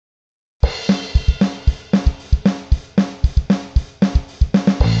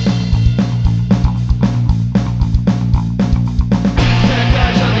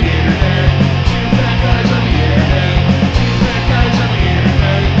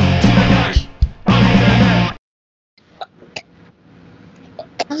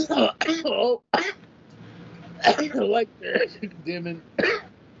like that. Damn it.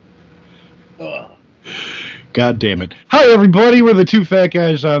 Oh. God damn it. Hi, everybody. We're the two fat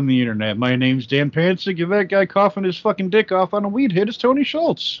guys on the internet. My name's Dan Pansick. If that guy coughing his fucking dick off on a weed hit is Tony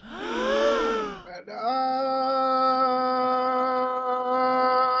Schultz.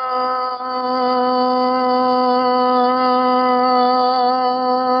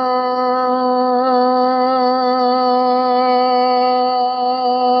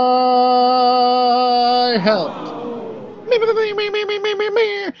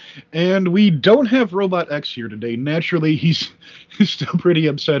 And we don't have Robot X here today. Naturally, he's still pretty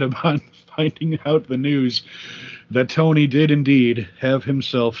upset about finding out the news that Tony did indeed have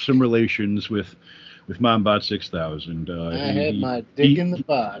himself some relations with MOMBot 6000. I had my dick in the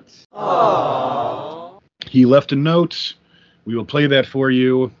box. Aww. He left a note. We will play that for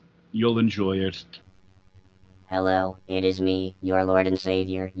you. You'll enjoy it. Hello, it is me, your Lord and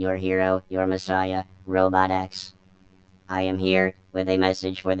Savior, your hero, your Messiah, Robot X. I am here with a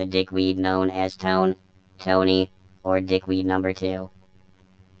message for the dickweed known as Tony, or dickweed number 2.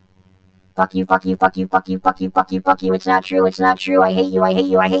 Fuck you, fuck you, fuck you, fuck you, fuck you, fuck you, fuck you, it's not true, I hate you, I hate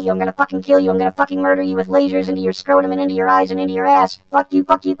you, I hate you, I'm gonna fucking kill you, I'm gonna fucking murder you with lasers into your scrotum and into your eyes and into your ass. Fuck you,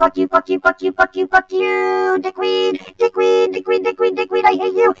 fuck you, fuck you, fuck you, fuck you, fuck you, fuck you, dickweed, dickweed, dickweed, dickweed, dickweed, I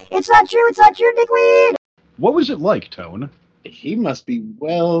hate you, it's not true, dickweed! What was it like, Tone? He must be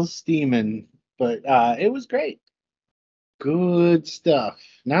well steaming, but it was great. Good stuff.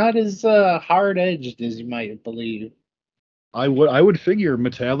 Not as hard-edged as you might believe. I would figure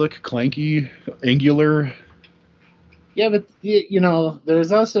metallic, clanky, angular. Yeah, but you know,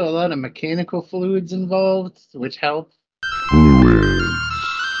 there's also a lot of mechanical fluids involved, which help.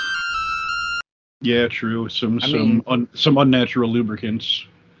 Yeah, true. Some unnatural lubricants.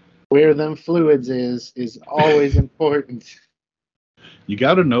 Where them fluids is always important. You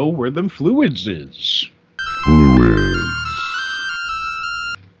gotta know where them fluids is.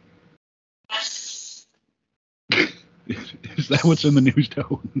 Is that what's in the news,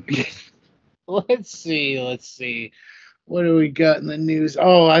 Tone? Let's see. What do we got in the news?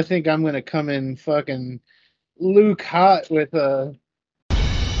 Oh, I think I'm gonna come in fucking Luke hot with a...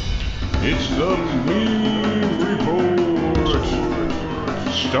 It's the Meme Report,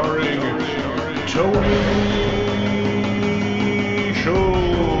 starring Tony Schultz.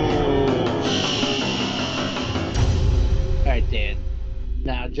 Alright, Dan.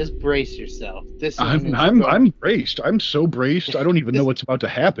 Now, just brace yourself. I'm braced. I'm so braced. I don't even know what's about to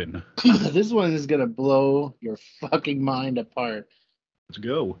happen. This one is gonna blow your fucking mind apart. Let's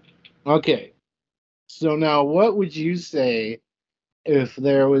go. Okay. So now, what would you say if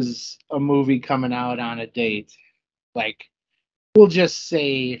there was a movie coming out on a date? Like, we'll just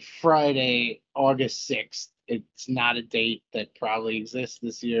say Friday, August 6th. It's not a date that probably exists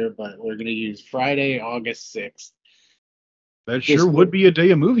this year, but we're gonna use Friday, August 6th. That sure would be a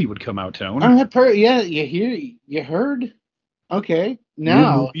day a movie would come out, Tone. Yeah, you heard? Okay,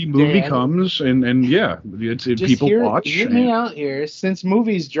 now movie Dan, comes and yeah, people watch. Hear me out here. Since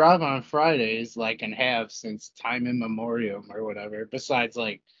movies drop on Fridays, like and have since time immemorial or whatever, besides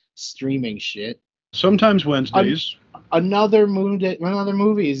like streaming shit. Sometimes Wednesdays. Another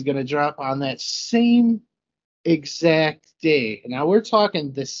movie is gonna drop on that same exact day. Now we're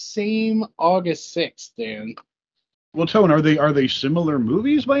talking the same August 6th, Dan. Well, Tone, are they similar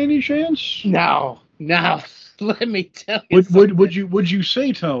movies by any chance? No. Let me tell you. Would you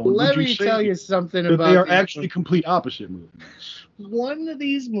say, Tone? Let me tell you something that about. They are actually complete opposite movies. One of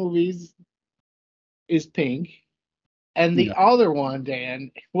these movies is pink, and the other one,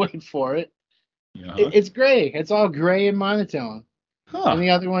 Dan, wait for it. Yeah. It's gray. It's all gray and monotone. Huh. And the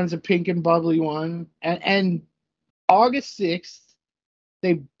other one's a pink and bubbly one. And August 6th,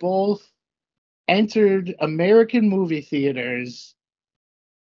 they both entered American movie theaters,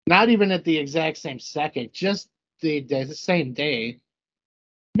 not even at the exact same second, just the same day.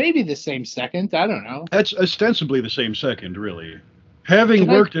 Maybe the same second, I don't know. That's ostensibly the same second, really. Having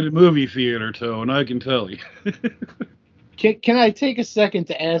worked at a movie theater, Tone, I can tell you. Can I take a second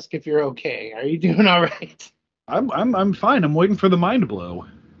to ask if you're okay? Are you doing all right? I'm fine. I'm waiting for the mind blow.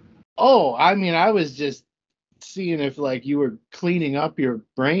 Oh, I mean, I was just seeing if like you were cleaning up your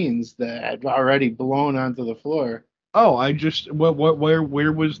brains that had already blown onto the floor. Oh, where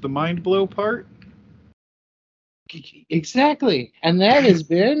was the mind blow part? Exactly. And that has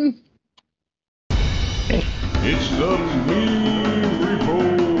been It's the Meme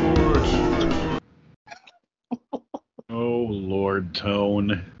Report. Oh Lord,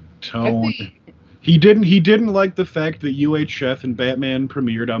 Tone. He didn't like the fact that UHF and Batman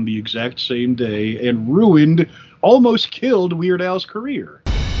premiered on the exact same day and almost killed Weird Al's career.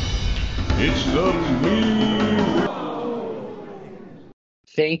 It's the Meme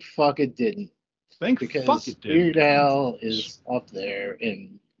thank fuck it didn't. Thank Because fuck it did. Weird Al is up there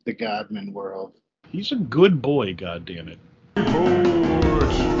in the Godman world. He's a good boy, goddammit.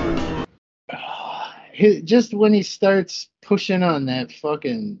 Just when he starts pushing on that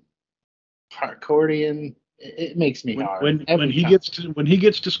fucking accordion, it makes me hard. When he gets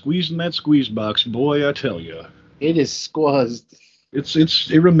to squeezing that squeeze box, boy, I tell you, it is squazzed.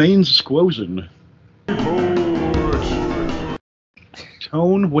 It remains squozing.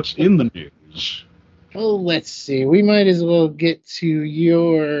 Tone, what's in the news? Oh, let's see. We might as well get to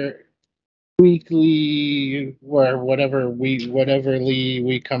your weekly or whatever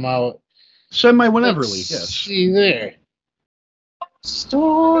we come out. Semi-wheneverly, yes. See there.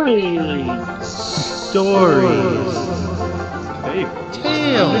 Stories. Hey,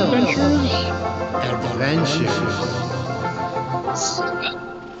 Tales. Adventures.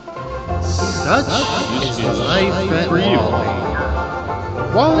 Such is life at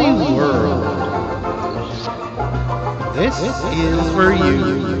Wally World. This is for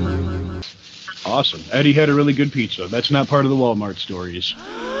you. Awesome. Eddie had a really good pizza. That's not part of the Walmart stories.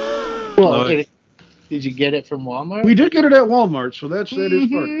 Well, did you get it from Walmart? We did get it at Walmart, so that is part of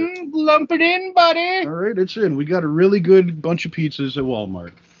it. Lump it in, buddy. All right, it's in. We got a really good bunch of pizzas at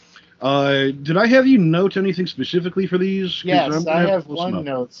Walmart. Did I have you note anything specifically for these? Yes, I have one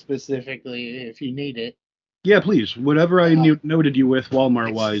note specifically if you need it. Yeah, please. Whatever I noted you with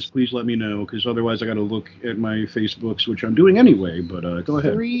Walmart-wise, please let me know, because otherwise I got to look at my Facebooks, which I'm doing anyway, but go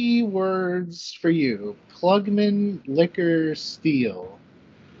ahead. 3 words for you. Plugman Liquor Steel.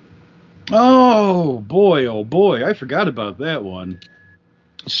 Oh boy, I forgot about that one.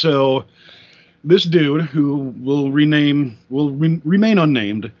 So, this dude, who will remain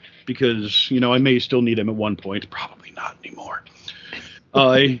unnamed, because, I may still need him at one point, probably not anymore.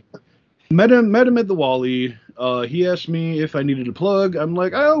 I met him at the Wally. He asked me if I needed a plug. I'm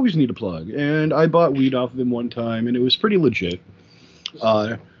like, I always need a plug. And I bought weed off of him one time, and it was pretty legit.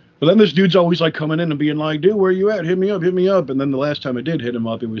 But then this dude's always like coming in and being like, dude, where you at? Hit me up. And then the last time I did hit him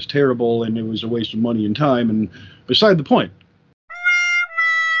up, it was terrible, and it was a waste of money and time, and beside the point.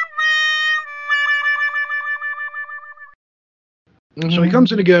 So he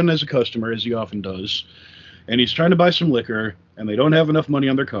comes in again as a customer, as he often does, and he's trying to buy some liquor, and they don't have enough money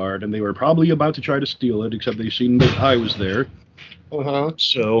on their card, and they were probably about to try to steal it, except they seen that I was there.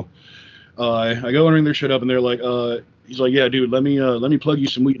 So I go and ring their shit up, and they're like, he's like, yeah, dude, let me plug you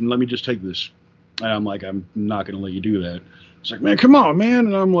some weed, and let me just take this. And I'm like, I'm not going to let you do that. He's like, man, come on, man.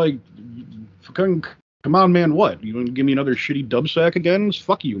 And I'm like, come on, man, what? You want to give me another shitty dub sack again?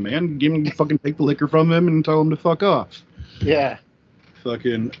 Fuck you, man. Fucking take the liquor from him and tell him to fuck off. Yeah.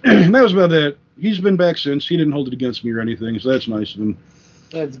 Fucking, that was about it. He's been back since. He didn't hold it against me or anything, so that's nice of him.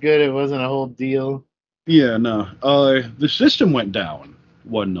 That's good. It wasn't a whole deal. Yeah, no. The system went down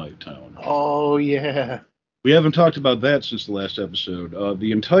one night, Town. Oh, yeah. We haven't talked about that since the last episode.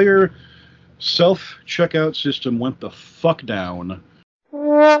 The entire self-checkout system went the fuck down.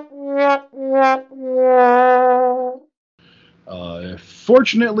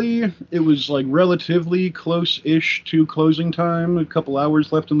 Fortunately, it was like relatively close-ish to closing time, a couple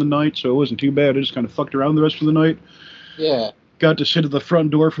hours left in the night, so it wasn't too bad. I just kind of fucked around the rest of the night. Yeah. Got to sit at the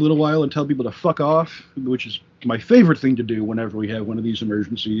front door for a little while and tell people to fuck off, which is my favorite thing to do whenever we have one of these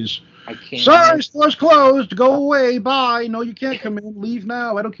emergencies. I can't. Sorry, store's closed. Go away. Bye. No, you can't come in. Leave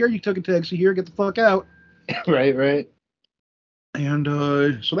now. I don't care. You took a taxi here. Get the fuck out. Right. And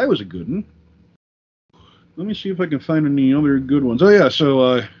so that was a good one. Let me see if I can find any other good ones. Oh, yeah,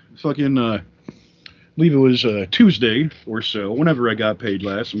 so believe it was Tuesday or so, whenever I got paid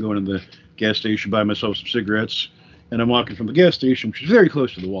last. I'm going to the gas station, buy myself some cigarettes, and I'm walking from the gas station, which is very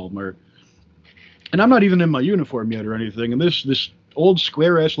close to the Walmart. And I'm not even in my uniform yet or anything, and this old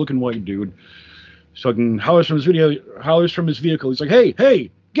square-ass looking white dude fucking hollers from his vehicle. He's like, hey,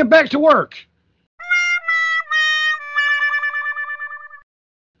 get back to work!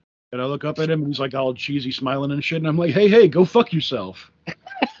 And I look up at him, and he's like all cheesy, smiling and shit. And I'm like, hey, go fuck yourself.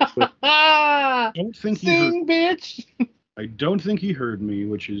 I don't think bitch. I don't think he heard me,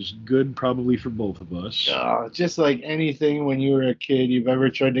 which is good probably for both of us. Just like anything when you were a kid, you've ever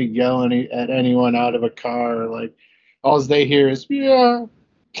tried to yell at anyone out of a car, like all they hear is, yeah.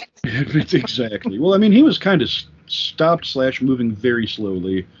 Exactly. Well, I mean, he was kind of stopped / moving very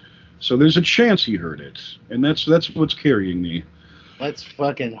slowly. So there's a chance he heard it. And that's what's carrying me. Let's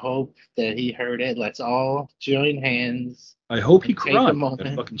fucking hope that he heard it. Let's all join hands. I hope he cried,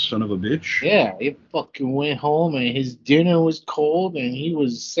 that fucking son of a bitch. Yeah, he fucking went home and his dinner was cold and he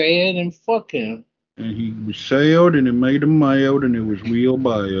was sad and fucking. And he was sad and it made him mild and it was real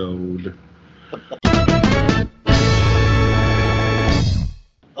mild.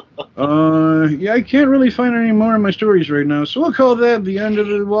 Yeah, I can't really find any more of my stories right now, so we'll call that the end of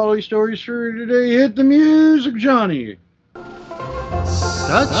the Wally stories for today. Hit the music, Johnny.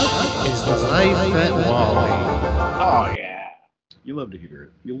 Such is the life at Wally. Oh yeah. You love to hear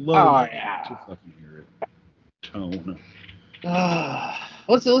it. You Oh love yeah. to fucking hear it. Tone.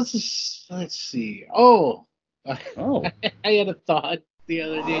 Let's see. Oh, Oh. I had a thought the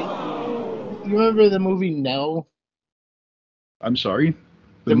other day. You remember the movie Nell? I'm sorry?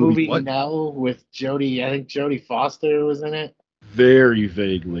 The movie what? Nell with Jodie. I think Jodie Foster was in it. Very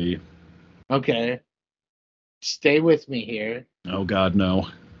vaguely. Okay. Stay with me here. Oh, God, no.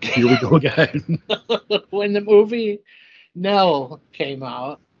 Here we go again. When the movie Nell came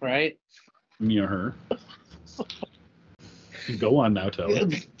out, right? Me or her. Go on now,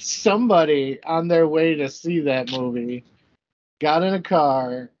 Tone. Somebody on their way to see that movie got in a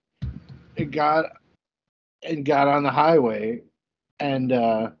car and got on the highway, and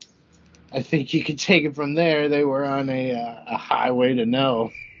I think you could take it from there. They were on a highway to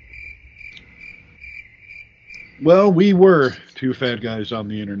know. Well, we were two fat guys on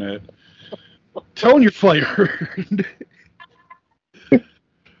the internet. Tone, you're fired.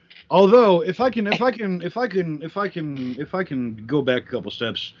 Although, if I can go back a couple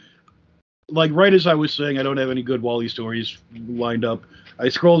steps, like right as I was saying, I don't have any good Wally stories lined up. I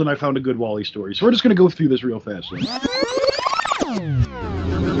scrolled and I found a good Wally story, so we're just gonna go through this real fast. Then.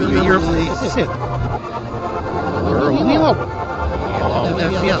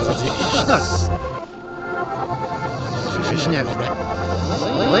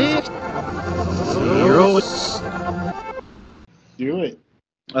 Do it.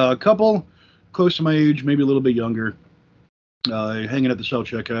 A couple close to my age, maybe a little bit younger, hanging at the self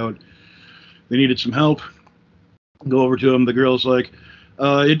checkout. They needed some help. Go over to them. The girl's like,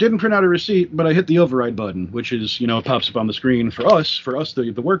 it didn't print out a receipt, but I hit the override button, which is, it pops up on the screen for us,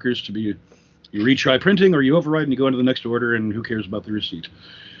 the workers, to be, you retry printing or you override and you go into the next order, and who cares about the receipt?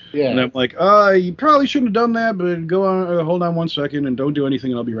 Yeah. And I'm like, you probably shouldn't have done that, but go on, hold on 1 second and don't do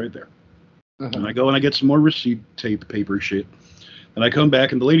anything, and I'll be right there. And I go and I get some more receipt tape paper shit. And I come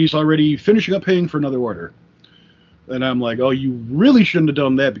back, and the lady's already finishing up paying for another order. And I'm like, oh, you really shouldn't have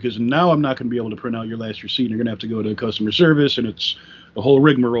done that, because now I'm not going to be able to print out your last receipt. You're going to have to go to customer service, and it's a whole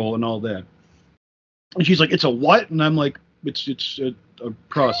rigmarole and all that. And she's like, it's a what? And I'm like, it's a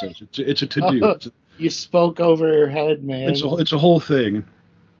process. It's a to-do. You spoke over her head, man. It's a whole thing.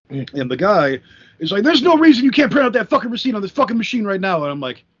 And the guy is like, there's no reason you can't print out that fucking receipt on this fucking machine right now. And I'm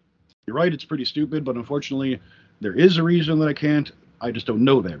like, you're right, it's pretty stupid, but unfortunately, there is a reason that I can't. I just don't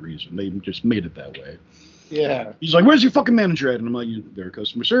know that reason. They just made it that way. Yeah. He's like, where's your fucking manager at? And I'm like, they're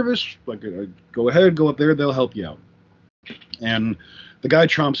customer service. Like, go ahead, go up there. They'll help you out. And the guy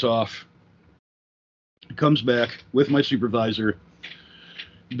chomps off. He comes back with my supervisor.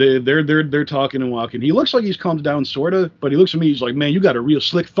 They're talking and walking. He looks like he's calmed down, sort of, but he looks at me. He's like, man, you got a real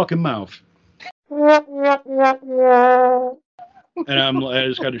slick fucking mouth. And I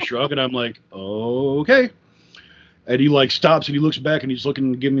just kind of shrug, and I'm like, okay. And he like stops and he looks back and he's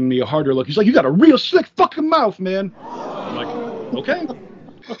giving me a harder look. He's like, you got a real slick fucking mouth, man. I'm like, okay.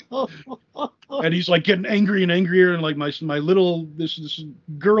 And he's like getting angry and angrier, and like my little this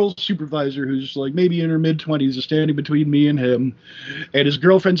girl supervisor who's like maybe in her mid-20s is standing between me and him, and his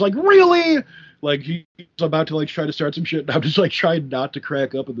girlfriend's like, really? Like he's about to like try to start some shit, and I'm just like trying not to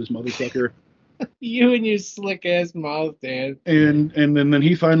crack up at this motherfucker. You and your slick ass mouth, Dan. And then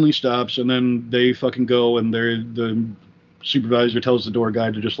he finally stops, and then they fucking go, and the supervisor tells the door guy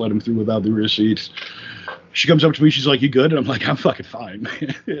to just let him through without the receipt. She comes up to me, she's like, you good? And I'm like, I'm fucking fine.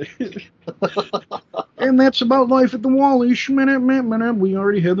 And that's about life at the Wally. Minute. We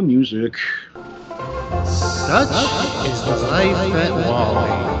already had the music. Such is the life at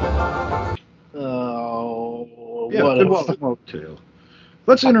Wally. Oh, Yeah, what good a Wally tale.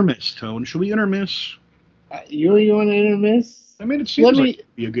 Let's intermiss, Tone. Should we intermiss? You want to intermiss? I mean, it seems like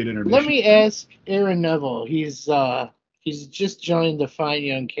it'd be a good intermission. Let me ask Aaron Neville. He's just joined the Fine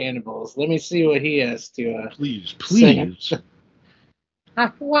Young Cannibals. Let me see what he has to. Please.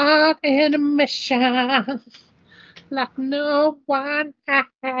 I want intermission like no one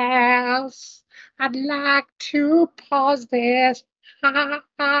else. I'd like to pause this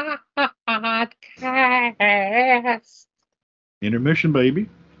podcast. Intermission, baby.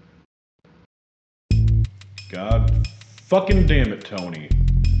 God fucking damn it, Tony.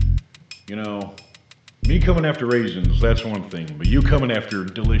 Me coming after raisins, that's one thing, but you coming after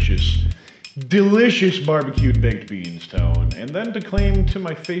delicious barbecued baked beans, Tone, and then to claim to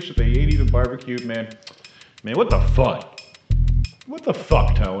my face that they ain't even barbecued, man, what the fuck? What the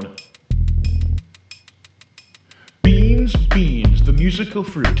fuck, Tone? Beans, Beans, the musical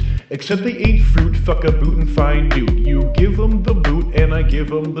fruit. Except they ain't fruit, fuck a boot and fine dude. You give them the boot and I give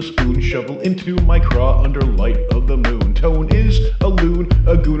them the spoon. Shovel into my craw under light of the moon. Tone is a loon,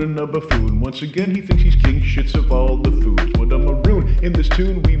 a goon and a buffoon. Once again he thinks he's king, shits of all the foods. What a maroon. In this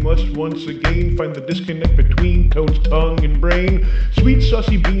tune we must once again find the disconnect between Tone's tongue and brain. Sweet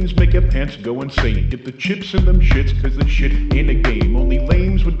saucy beans make your pants go insane. Get the chips in them shits cause the shit ain't a game. Only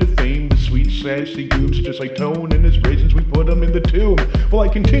lames would defame the sweet sassy goons. Just like Tone and his raisins, we put them in the tomb. While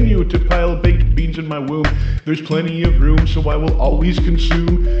I continue to pile baked beans in my womb, there's plenty of room, so I will always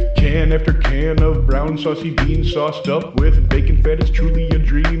consume can after can of brown saucy beans sauced up with bacon fat. It's truly a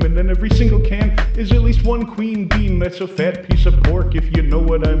dream. And then every single can is at least one queen bean. That's a fat piece of pork, if you know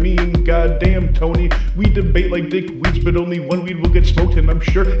what I mean. Goddamn, Tony, we debate like dick weeds, but only one weed will get smoked, and I'm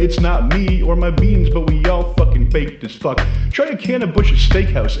sure it's not me or my beans, but we all fucking baked as fuck. Try a can of Bush's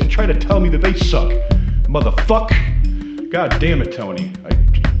Steakhouse and try to tell me that they suck. Motherfuck. God damn it, Tony.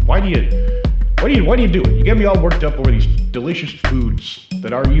 Why do you do it? You get me all worked up over these delicious foods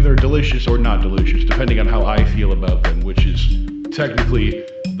that are either delicious or not delicious, depending on how I feel about them, which is technically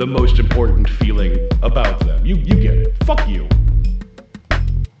the most important feeling about them. You get it. Fuck you.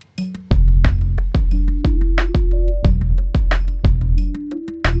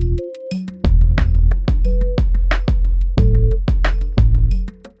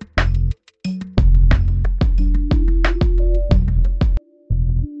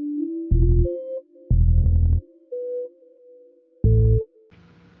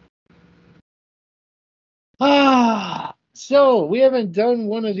 So we haven't done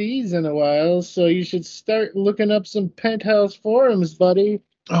one of these in a while, so you should start looking up some Penthouse forums, buddy.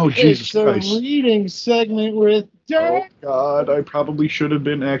 Oh, Jesus it's a Christ. reading segment with Oh, God, I probably should have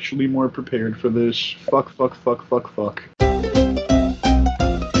been actually more prepared for this. Fuck.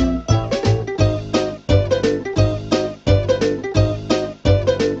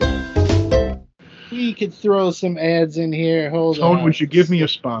 We could throw some ads in here. Hold on. Tone, would you give me a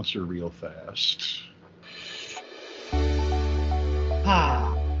sponsor real fast?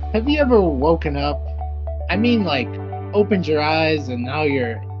 Have you ever woken up? I mean, like, opened your eyes and now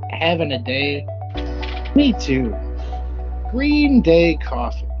you're having a day? Me too. Green Day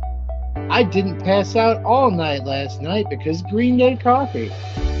coffee. I didn't pass out all night last night because Green Day coffee.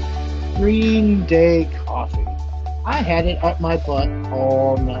 Green Day coffee. I had it up my butt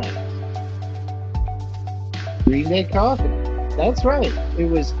all night. Green Day coffee. That's right. It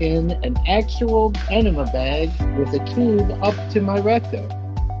was in an actual enema bag with a tube up to my rectum.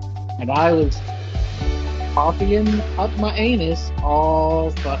 And I was coffeeing up my anus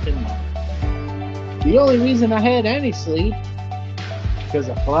all fucking night. The only reason I had any sleep because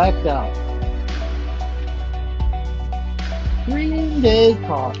I blacked out. Green Day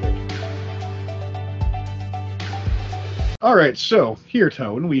coffee. All right, so here,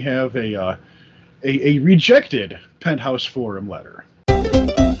 Tone, we have a rejected Penthouse forum letter.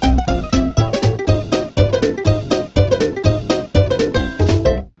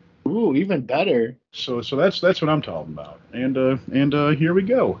 Ooh, even better. So that's what I'm talking about. And here we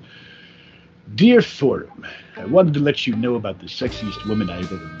go. Dear forum, I wanted to let you know about the sexiest woman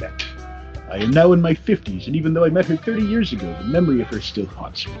I've ever met. I am now in my 50s, and even though I met her 30 years ago, the memory of her still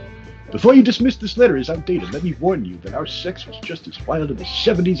haunts me. Before you dismiss this letter as outdated, let me warn you that our sex was just as wild in the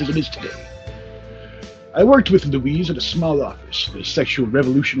 70s as it is today. I worked with Louise at a small office. The sexual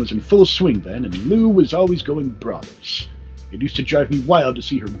revolution was in full swing then, and Lou was always going braless. It used to drive me wild to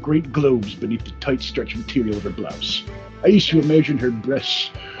see her great globes beneath the tight stretch material of her blouse. I used to imagine her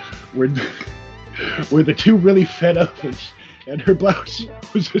breasts were the two really fat elephants, and her blouse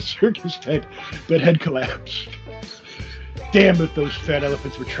was a circus tent that had collapsed. Damn if those fat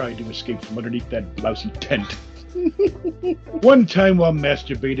elephants were trying to escape from underneath that blousy tent. One time while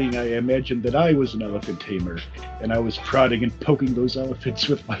masturbating, I imagined that I was an elephant tamer, and I was prodding and poking those elephants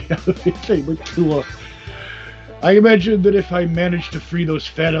with my elephant tamer tool. I imagined that if I managed to free those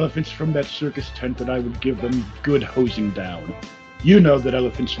fat elephants from that circus tent, that I would give them good hosing down. You know that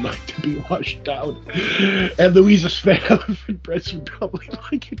elephants like to be washed down, and Louisa's fat elephant breasts would probably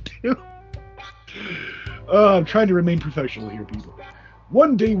like it too. I'm trying to remain professional here, people.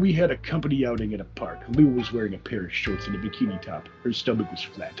 One day we had a company outing at a park. Lou was wearing a pair of shorts and a bikini top. Her stomach was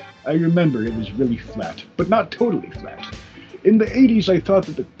flat. I remember it was really flat, but not totally flat. In the 80s, I thought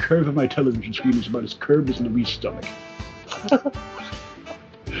that the curve of my television screen was about as curved as Louise's stomach.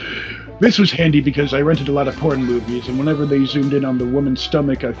 This was handy because I rented a lot of porn movies, and whenever they zoomed in on the woman's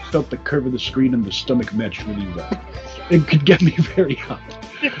stomach, I felt the curve of the screen and the stomach match really well. It could get me very hot.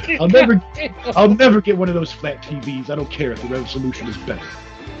 I'll never get one of those flat TVs. I don't care if the resolution is better.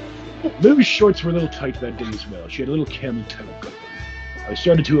 Lou's shorts were a little tight that day as well. She had a little camel toe going. I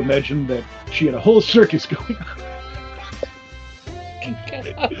started to imagine that she had a whole circus going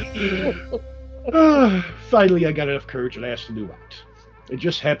on. Finally, I got enough courage and asked Lou out. It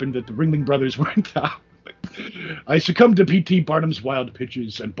just happened that the Ringling Brothers were in town. I succumbed to P.T. Barnum's wild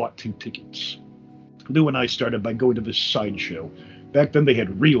pitches and bought 2 tickets. Lou and I started by going to this sideshow. Back then they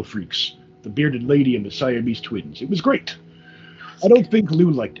had real freaks. The bearded lady and the Siamese twins. It was great. I don't think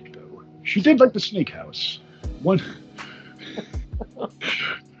Lou liked it, though. She did like the snake house. Once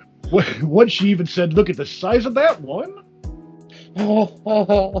she even said, "Look at the size of that one." I'm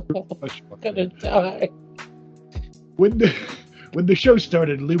gonna die. When the show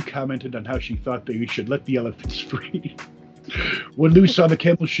started, Lou commented on how she thought they should let the elephants free. When Lou saw the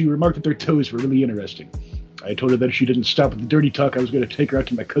camels, she remarked that their toes were really interesting. I told her that if she didn't stop with the dirty talk, I was going to take her out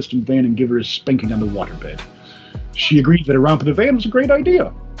to my custom van and give her a spanking on the waterbed. She agreed that a romp in the van was a great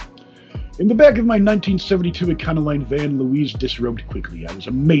idea. In the back of my 1972 Econoline van, Louise disrobed quickly. I was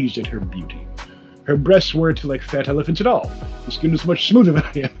amazed at her beauty. Her breasts weren't like fat elephants at all. The skin was much smoother than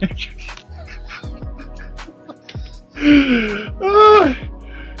I imagined.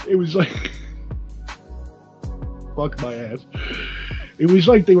 It was like... Fuck my ass. It was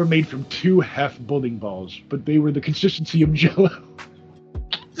like they were made from 2 half bowling balls, but they were the consistency of Jell-O.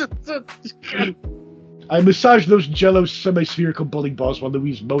 I massaged those Jell-O semi-spherical bowling balls while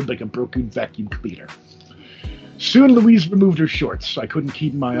Louise moaned like a broken vacuum cleaner. Soon Louise removed her shorts. I couldn't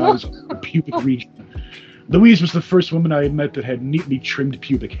keep my eyes on the pubic region. Louise was the first woman I had met that had neatly trimmed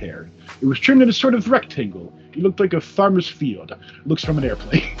pubic hair. It was trimmed in a sort of rectangle. It looked like a farmer's field. Looks from an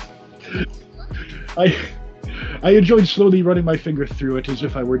airplane. I enjoyed slowly running my finger through it as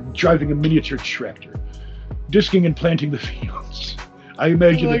if I were driving a miniature tractor, disking and planting the fields. I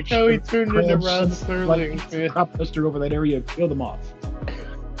imagined I like how he turned into Ron Sterling. Crop duster over that area and kill them off.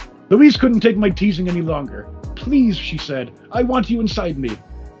 Louise couldn't take my teasing any longer. "Please," she said, "I want you inside me."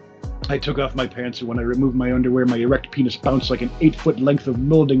 I took off my pants, and when I removed my underwear, my erect penis bounced like an 8-foot length of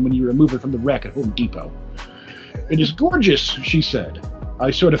molding when you remove it from the rack at Home Depot. "It is gorgeous," she said. I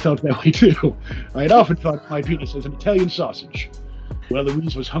sort of felt that way too. I had often thought of my penis as an Italian sausage. Well,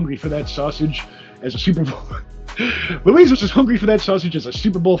 Louise was hungry for that sausage as a Super Bowl. Louise was as hungry for that sausage as a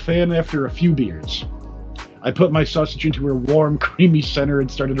Super Bowl fan after a few beers. I put my sausage into her warm, creamy center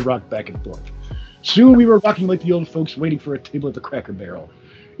and started to rock back and forth. Soon we were rocking like the old folks waiting for a table at the Cracker Barrel.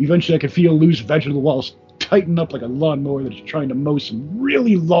 Eventually I could feel Lou's vaginal walls tighten up like a lawnmower that is trying to mow some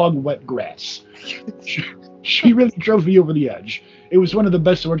really long, wet grass. She really drove me over the edge. It was one of the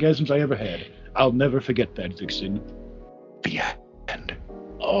best orgasms I ever had. I'll never forget that, Vixen. The end.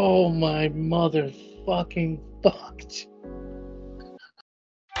 Oh, my motherfucking fucked.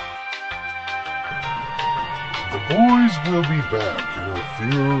 The boys will be back in a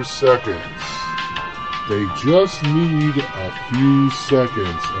few seconds. They just need a few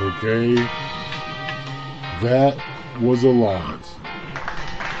seconds, okay? That was a lot.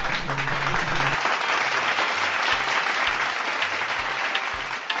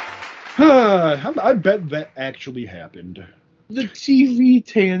 I bet that actually happened. The TV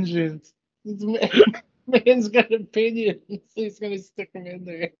tangent. This man's got opinions. He's gonna stick them in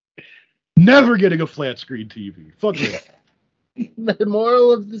there. Never getting a flat screen TV. Fuck it. The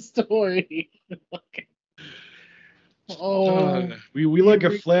moral of the story. We like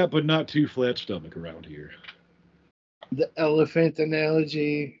a flat but not too flat stomach around here. The elephant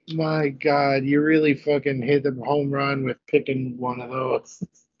analogy. My God, you really fucking hit the home run with picking one of those.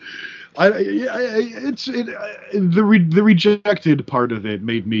 The rejected part of it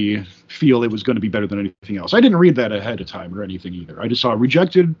made me feel it was going to be better than anything else. I didn't read that ahead of time or anything either. I just saw a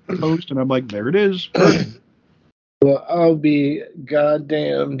rejected post and I'm like, there it is. Well, I'll be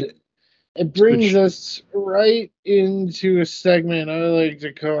goddamned. It brings us right into a segment I like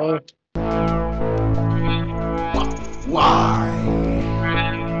to call Why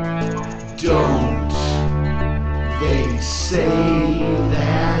don't they say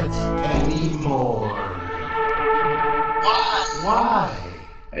that anymore? Why?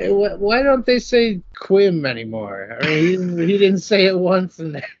 Hey, why don't they say Quim anymore? I mean, he didn't say it once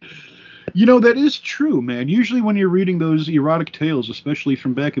in there. You know, that is true, man. Usually when you're reading those erotic tales, especially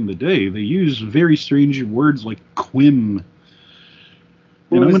from back in the day, they use very strange words like quim.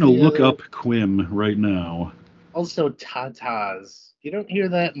 And I'm going to look up quim right now. Also, tatas. You don't hear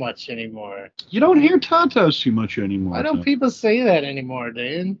that much anymore. You don't hear tatas too much anymore. Why don't people say that anymore,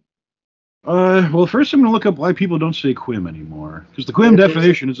 Dan? Well, first I'm going to look up why people don't say quim anymore. Because the quim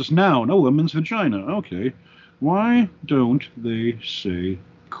definition is just noun, a woman's vagina. Okay. Why don't they say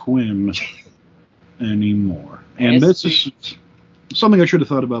quim anymore? And this is something I should have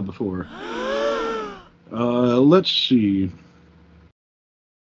thought about before. Let's see.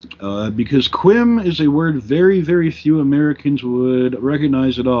 Because quim is a word very, very few Americans would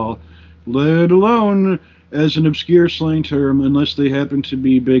recognize at all, let alone as an obscure slang term unless they happen to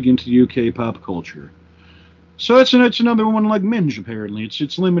be big into UK pop culture. So that's another one like minge. Apparently,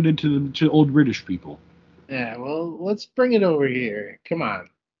 it's limited to old British people. Yeah, well, let's bring it over here. Come on.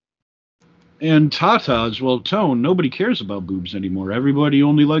 And tatas, well, Tone, nobody cares about boobs anymore. Everybody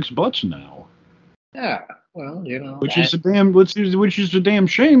only likes butts now. Yeah, well, you know, Which is a damn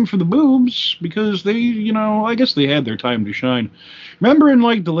shame for the boobs because they, I guess they had their time to shine. Remember in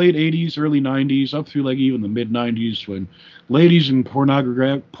like the late '80s, early '90s, up through like even the mid '90s, when ladies in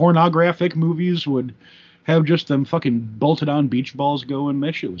pornographic movies would have just them fucking bolted on beach balls going.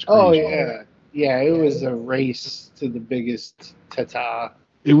 That shit was crazy. Oh yeah, yeah. It was a race to the biggest tata.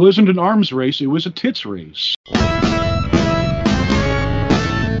 It wasn't an arms race; it was a tits race.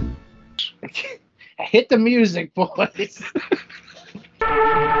 Hit the music, boys.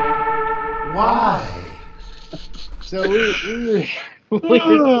 Why? So we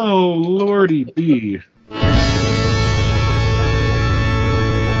Oh, Lordy B.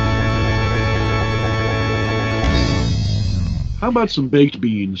 How about some baked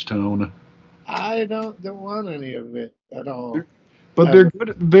beans, Tone? I don't want any of it at all. But they're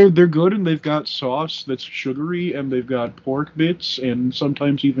good. They're good, and they've got sauce that's sugary, and they've got pork bits, and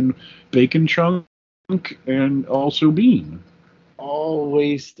sometimes even bacon chunk, and also bean. All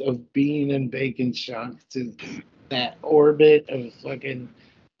waste of bean and bacon chunk to that orbit of fucking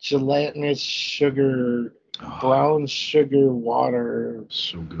gelatinous sugar, brown sugar water,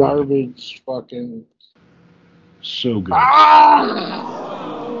 So good. garbage fucking. So good. Ah!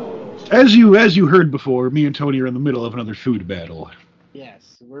 As you heard before, me and Tony are in the middle of another food battle.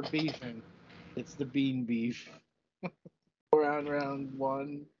 Yes, we're beefing. It's the bean beef. We're on round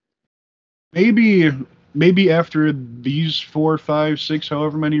one. Maybe after these 4, 5, 6,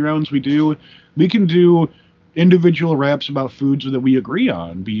 however many rounds we do, we can do individual raps about foods that we agree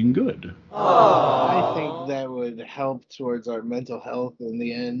on being good. I think that would help towards our mental health in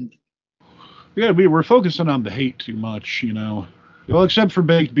the end. Yeah, we're focusing on the hate too much, Well, except for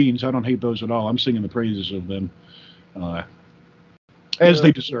baked beans, I don't hate those at all. I'm singing the praises of them, as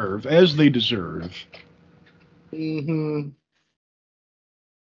they deserve. As they deserve. Mm-hmm.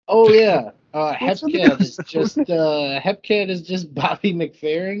 Oh yeah, Hepcat is just Bobby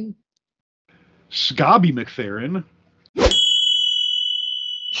McFerrin. Scobby McFerrin.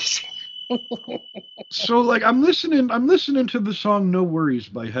 So like I'm listening to the song "No Worries"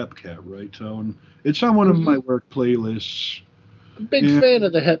 by Hepcat, right, Tone? It's on one of my work playlists. Big fan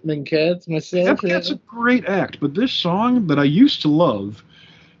of the Hetman Cats myself. Hepcat's a great act, but this song that I used to love,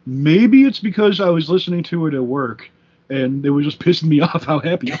 maybe it's because I was listening to it at work and it was just pissing me off how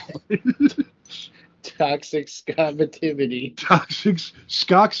happy I was. Toxic Skasitivity. Skaxic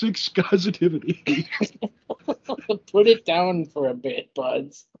Skasitivity. Put it down for a bit,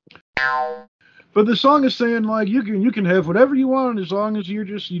 buds. But the song is saying like you can have whatever you want as long as you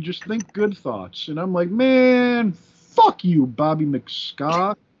just think good thoughts. And I'm like, man, fuck you, Bobby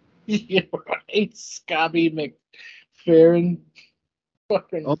McScott. You're right, Scobby McFerrin.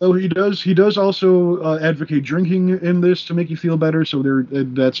 Although he does also advocate drinking in this to make you feel better, so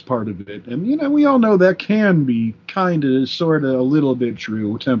that's part of it. And we all know that can be kind of, sort of, a little bit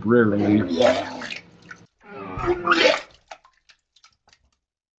true temporarily.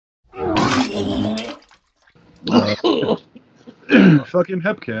 Fucking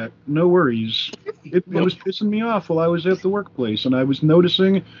Hepcat, no worries. It was pissing me off while I was at the workplace, and I was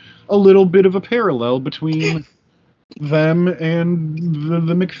noticing a little bit of a parallel between them and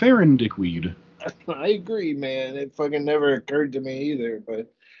the McFerrin dickweed. I agree, man. It fucking never occurred to me either,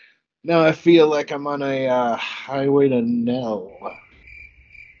 but now I feel like I'm on a highway to no.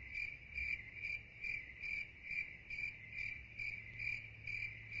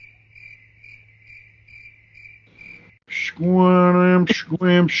 Squam,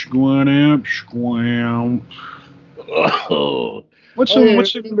 squam, squam, squam. Oh.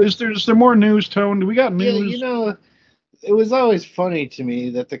 Is there more news, Tone? Do we got news? Yeah, it was always funny to me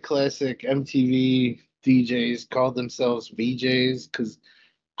that the classic MTV DJs called themselves VJs because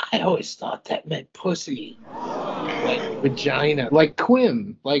I always thought that meant pussy, like vagina, like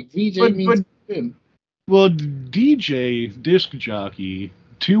Quim, like VJ means Quim. Well, DJ, disc jockey,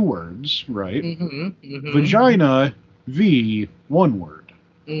 2 words, right? Mm-hmm. Vagina, V, 1 word.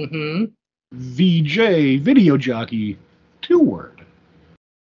 Mm-hmm. VJ, video jockey, 2 word.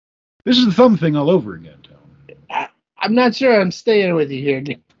 This is the thumb thing all over again, Tone. I'm not sure I'm staying with you here,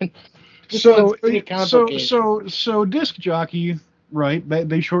 Nick. So disc jockey, right?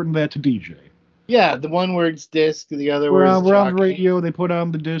 They shortened that to DJ. Yeah, the one where it's disc, the other We're where on, it's we're on the jockey. radio. They put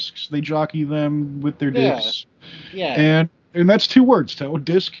on the discs. They jockey them with their Yeah, discs, yeah. and that's two words, Tone.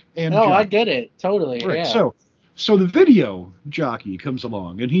 Disc and Oh, I jockey. get it. Totally. Right. Yeah. So the video jockey comes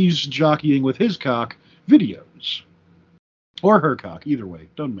along, and he's jockeying with his cock videos, or her cock, either way,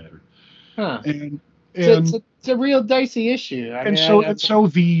 doesn't matter. Huh. And It's and it's a real dicey issue. I and mean, so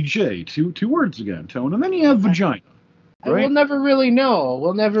VJ, two words again, Tone, and then you have vagina, we'll right? never really know.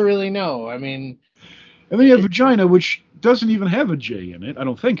 We'll never really know. I mean, And then you have vagina, which doesn't even have a J in it. I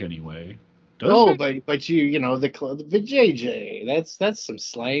don't think anyway. Does it? but you know the JJ. That's some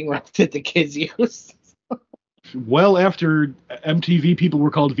slang that the kids use. Well, after MTV, people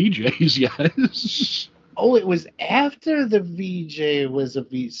were called VJs. Yes. Oh, it was after the VJ was a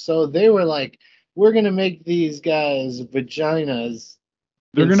V. So they were like, we're gonna make these guys vaginas.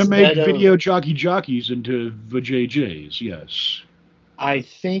 They're gonna make instead of- video jockeys into vajjs. Yes. I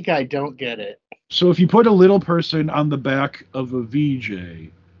think I don't get it. So if you put a little person on the back of a VJ,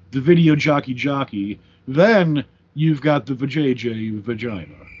 the video jockey, then you've got the vajj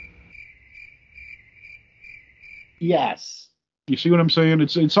vagina. Yes. You see what I'm saying?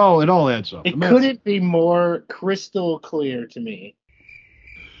 It all adds up. It And that's- couldn't be more crystal clear to me.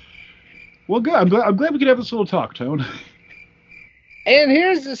 Well, good. I'm glad we could have this little talk, Tone. And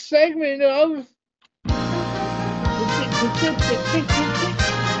here's the segment of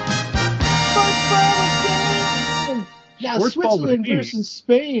yeah, Sports ball with Switzerland me. versus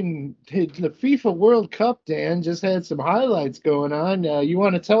Spain. The FIFA World Cup, Dan, just had some highlights going on. You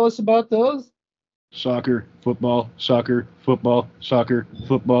want to tell us about those? Soccer, football, soccer, football, soccer,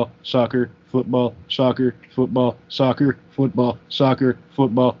 football, soccer, football, soccer, football, soccer, football, soccer,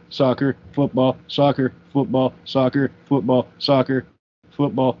 football, soccer, football, soccer, football, soccer, football, soccer,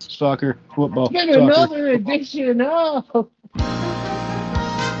 football, soccer, football, It's been soccer. another edition of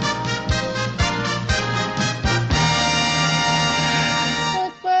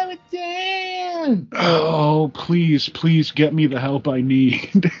Dan. Oh, please get me the help I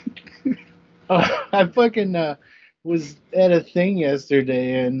need. I fucking was at a thing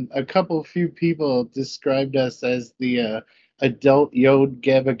yesterday, and a few people described us as the adult Yod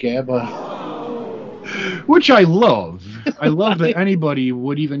Gabba Gabba. Which I love. I love that anybody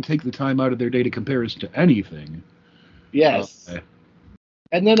would even take the time out of their day to compare us to anything. Yes.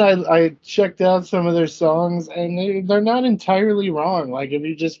 And then I checked out some of their songs, and they're not entirely wrong. Like, if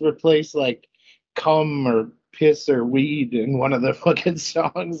you just replace, like, cum or piss or weed in one of the fucking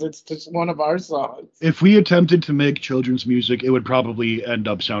songs, it's just one of our songs. If we attempted to make children's music, it would probably end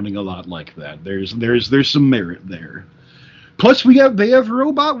up sounding a lot like that. There's some merit there. Plus, they have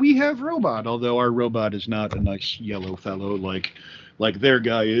robot. We have robot. Although our robot is not a nice yellow fellow like their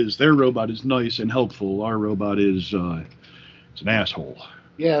guy is. Their robot is nice and helpful. Our robot is it's an asshole.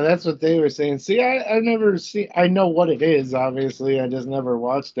 Yeah, that's what they were saying. See, I've never seen. I know what it is. Obviously, I just never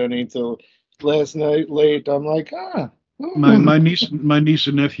watched any until last night late. I'm like, My niece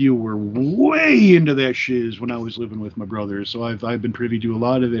and nephew were way into that shiz when I was living with my brother, so I've been privy to a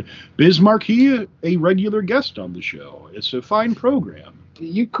lot of it. Biz Marquis, a regular guest on the show. It's a fine program.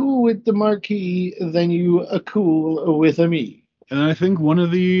 You cool with the Marquis, then you are cool with me. And I think one of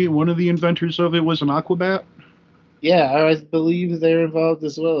the inventors of it was an Aquabat. Yeah, I believe they're involved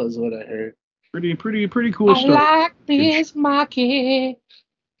as well, is what I heard. Pretty cool stuff. I like Biz Marquis.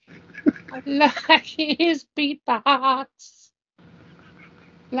 I like his beatbox.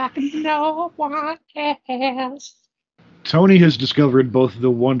 Like no one else. Tony has discovered both the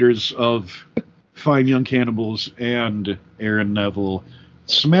wonders of Fine Young Cannibals and Aaron Neville,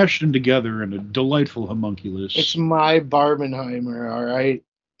 smashed them together in a delightful homunculus. It's my Barbenheimer, all right?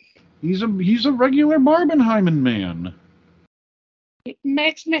 He's a regular Barbenheimer man. It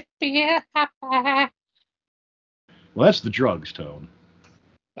makes me feel happy. Well, that's the drugs, Tone.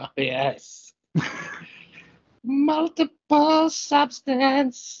 Oh, yes. Multiple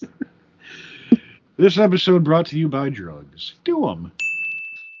substance. This episode brought to you by drugs. Do them.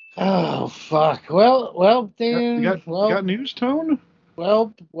 Oh, fuck. Well, Dan. Got news, Tone?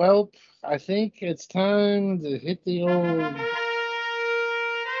 Well, I think it's time to hit the old...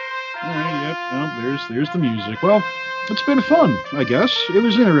 All right, yep. Well, there's the music. Well, it's been fun, I guess. It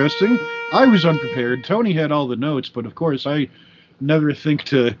was interesting. I was unprepared. Tony had all the notes, but of course I never think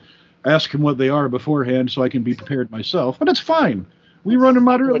to ask him what they are beforehand so I can be prepared myself. But it's fine. We run a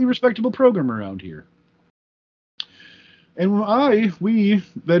moderately respectable program around here. And we,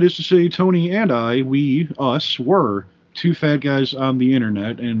 that is to say Tony and I, us, were two fat guys on the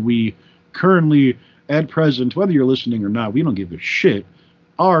internet, and we currently, at present, whether you're listening or not, we don't give a shit,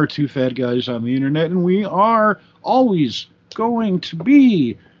 are two fat guys on the internet, and we are always going to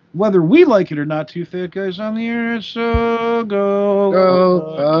be whether we like it or not, two fat guys on the air. So go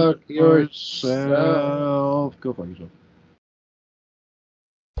Go fuck yourself. yourself. Go fuck yourself.